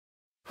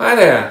Hi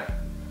there,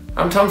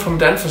 I'm Tom from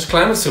Danfoss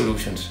Climate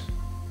Solutions.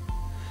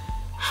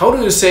 How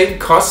do you save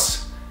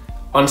costs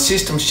on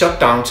system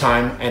shutdown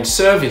time and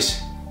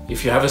service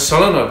if you have a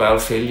solenoid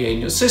valve failure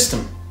in your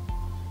system?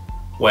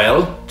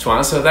 Well, to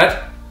answer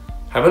that,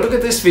 have a look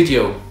at this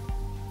video.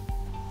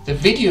 The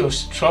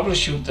videos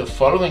troubleshoot the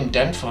following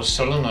Danfoss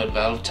solenoid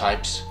valve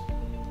types: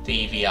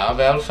 the EVR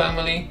valve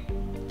family,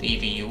 the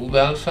EVU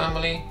valve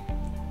family,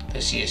 the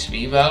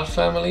CSV valve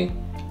family,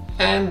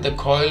 and the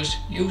coils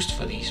used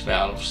for these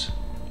valves.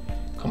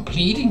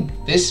 Completing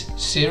this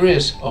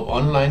series of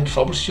online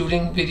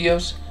troubleshooting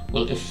videos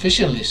will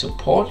efficiently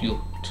support you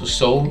to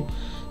solve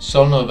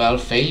solenoid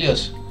valve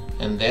failures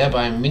and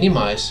thereby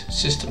minimize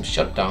system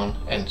shutdown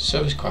and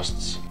service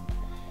costs.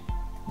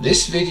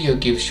 This video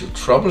gives you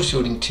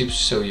troubleshooting tips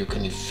so you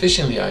can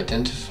efficiently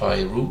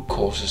identify root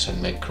causes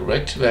and make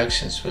corrective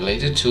actions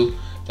related to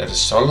that a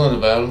solenoid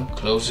valve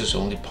closes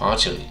only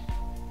partially.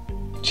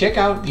 Check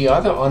out the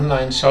other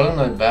online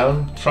solenoid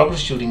valve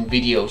troubleshooting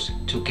videos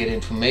to get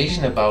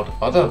information about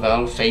other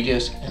valve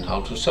failures and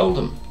how to solve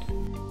them.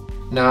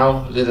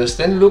 Now let us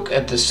then look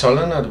at the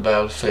solenoid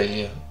valve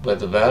failure where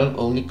the valve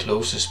only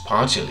closes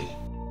partially.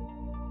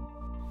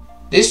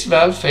 This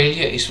valve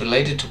failure is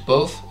related to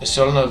both a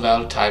solenoid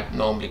valve type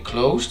normally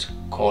closed,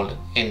 called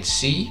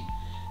NC,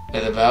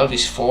 where the valve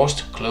is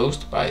forced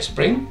closed by a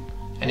spring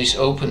and is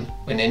open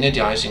when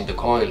energizing the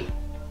coil,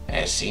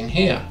 as seen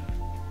here,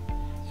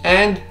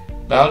 and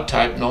valve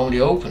type normally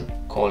open,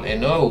 called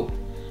NO,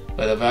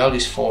 where the valve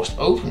is forced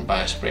open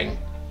by a spring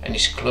and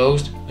is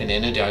closed when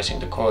energizing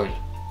the coil,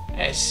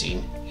 as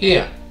seen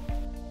here.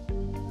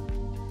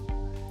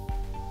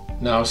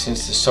 Now,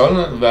 since the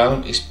solenoid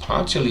valve is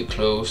partially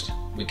closed,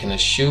 we can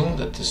assume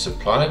that the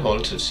supply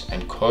voltage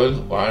and coil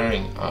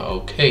wiring are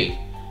okay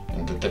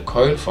and that the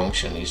coil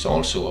function is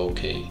also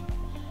okay.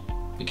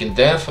 We can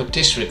therefore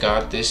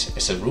disregard this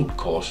as a root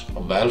cause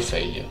of valve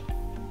failure.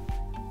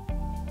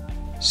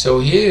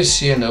 So here you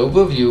see an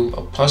overview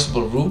of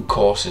possible root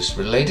causes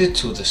related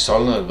to the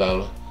solenoid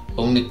valve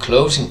only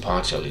closing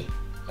partially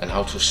and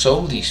how to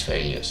solve these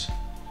failures.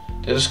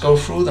 Let us go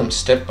through them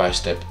step by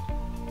step.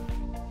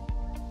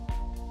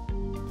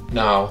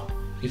 Now,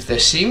 if there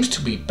seems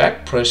to be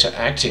back pressure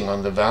acting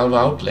on the valve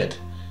outlet,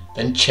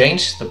 then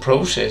change the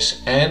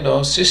process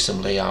and/or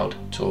system layout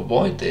to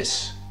avoid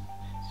this.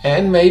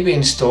 And maybe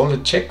install a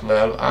check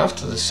valve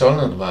after the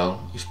solenoid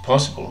valve if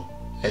possible,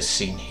 as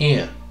seen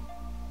here.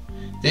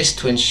 This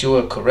to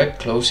ensure correct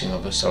closing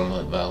of a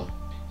solenoid valve.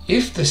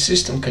 If the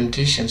system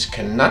conditions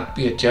cannot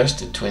be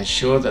adjusted to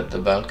ensure that the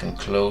valve can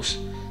close,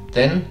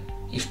 then,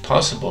 if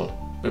possible,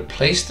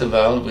 replace the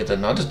valve with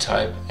another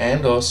type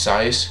and/or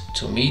size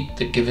to meet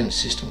the given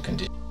system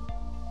condition.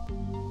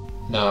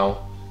 Now,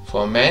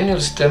 for a manual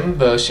stem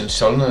version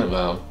solenoid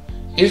valve,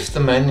 if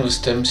the manual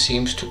stem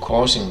seems to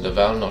causing the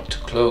valve not to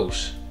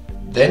close,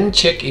 then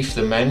check if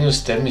the manual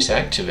stem is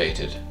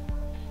activated.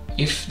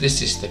 If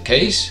this is the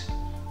case,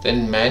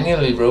 then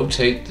manually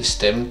rotate the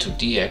stem to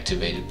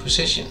deactivated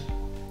position.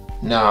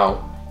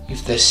 Now,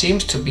 if there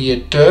seems to be a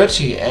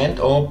dirty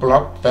and/or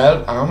blocked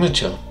valve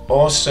armature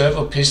or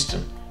servo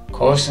piston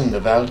causing the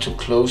valve to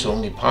close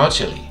only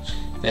partially,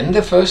 then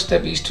the first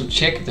step is to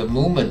check the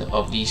movement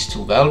of these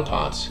two valve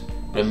parts.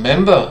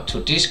 Remember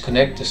to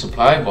disconnect the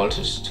supply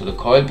voltage to the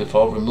coil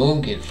before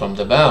removing it from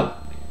the valve.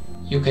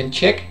 You can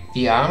check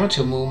the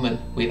armature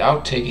movement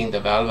without taking the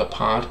valve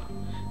apart,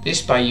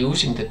 this by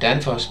using the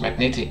Danfoss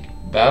magnetic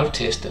valve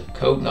tester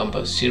code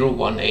number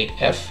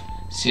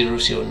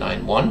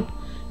 018F0091,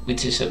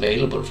 which is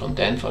available from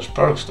Danfoss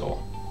product store.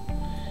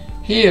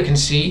 Here you can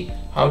see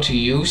how to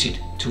use it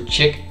to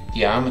check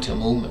the armature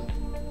movement.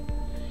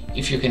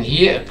 If you can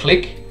hear a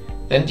click,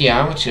 then the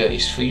armature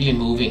is freely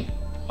moving,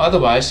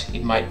 otherwise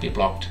it might be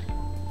blocked.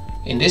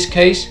 In this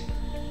case,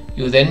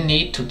 you then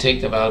need to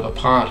take the valve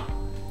apart,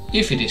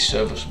 if it is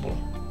serviceable,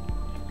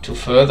 to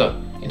further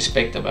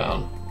inspect the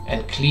valve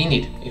and clean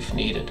it if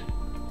needed.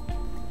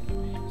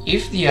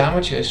 If the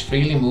armature is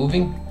freely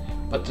moving,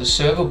 but the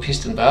servo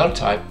piston valve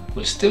type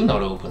will still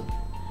not open,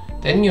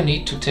 then you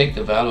need to take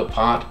the valve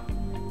apart,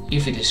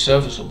 if it is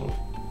serviceable,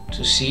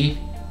 to see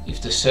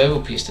if the servo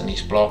piston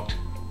is blocked,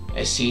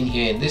 as seen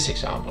here in this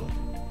example.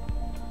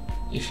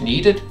 If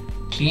needed,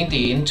 clean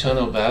the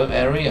internal valve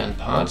area and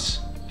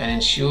parts and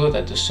ensure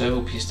that the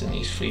servo piston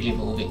is freely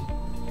moving.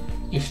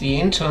 If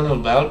the internal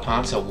valve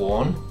parts are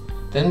worn,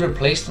 then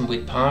replace them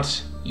with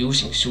parts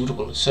using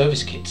suitable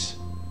service kits.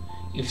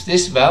 If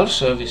this valve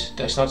service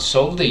does not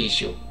solve the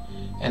issue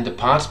and the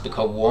parts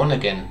become worn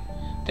again,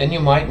 then you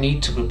might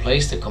need to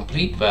replace the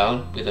complete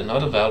valve with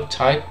another valve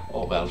type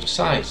or valve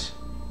size.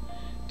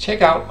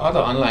 Check out other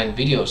online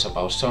videos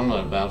about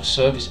solenoid valve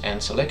service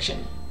and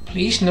selection.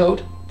 Please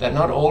note that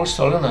not all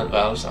solenoid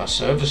valves are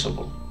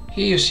serviceable.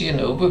 Here you see an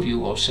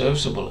overview of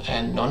serviceable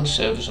and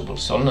non-serviceable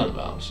solenoid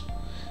valves.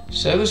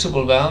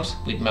 Serviceable valves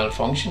with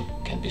malfunction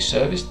can be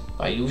serviced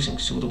by using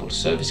suitable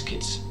service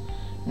kits.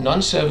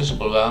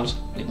 Non-serviceable valves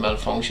with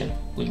malfunction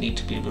will need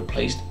to be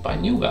replaced by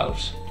new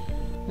valves.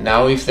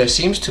 Now, if there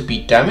seems to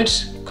be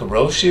damage,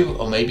 corrosive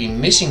or maybe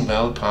missing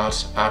valve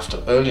parts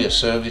after earlier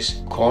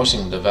service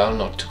causing the valve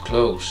not to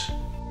close,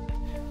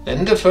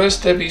 then the first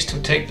step is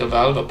to take the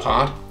valve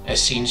apart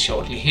as seen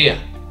shortly here.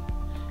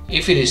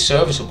 If it is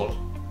serviceable,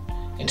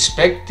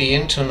 inspect the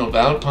internal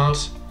valve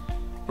parts,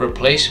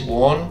 replace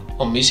worn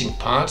or missing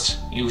parts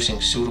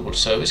using suitable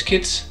service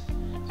kits,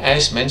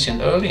 as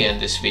mentioned earlier in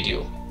this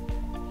video.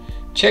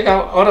 Check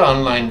out other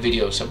online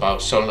videos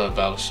about solenoid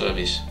valve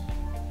service.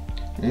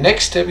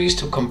 Next step is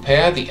to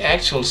compare the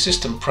actual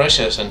system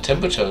pressures and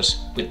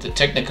temperatures with the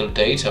technical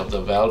data of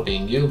the valve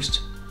being used.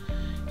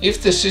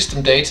 If the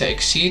system data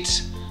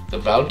exceeds the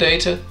valve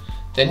data,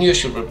 then you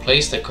should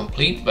replace the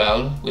complete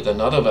valve with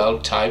another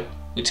valve type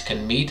which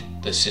can meet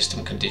the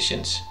system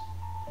conditions.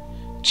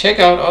 Check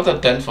out other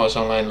Danfoss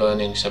online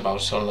learnings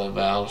about solenoid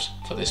valves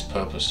for this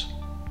purpose.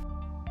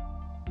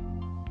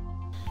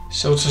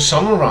 So to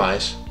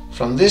summarize,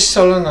 from this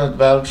solenoid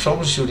valve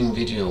troubleshooting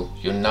video,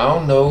 you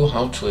now know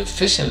how to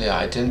efficiently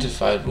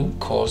identify root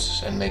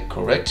causes and make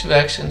corrective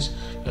actions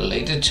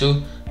related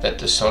to that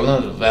the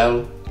solenoid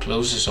valve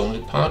closes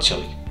only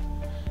partially.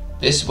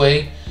 This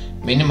way,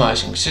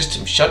 minimizing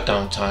system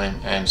shutdown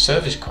time and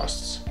service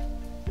costs.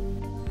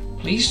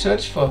 Please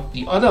search for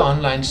the other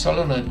online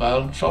solenoid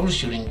valve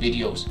troubleshooting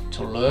videos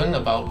to learn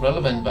about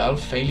relevant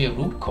valve failure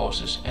root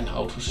causes and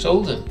how to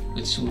solve them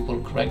with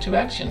suitable corrective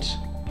actions.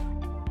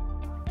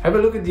 Have a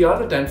look at the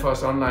other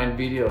Danfoss online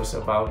videos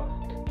about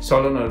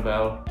solenoid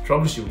valve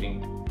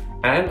troubleshooting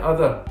and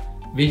other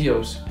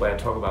videos where I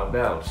talk about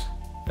valves.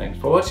 Thanks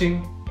for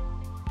watching.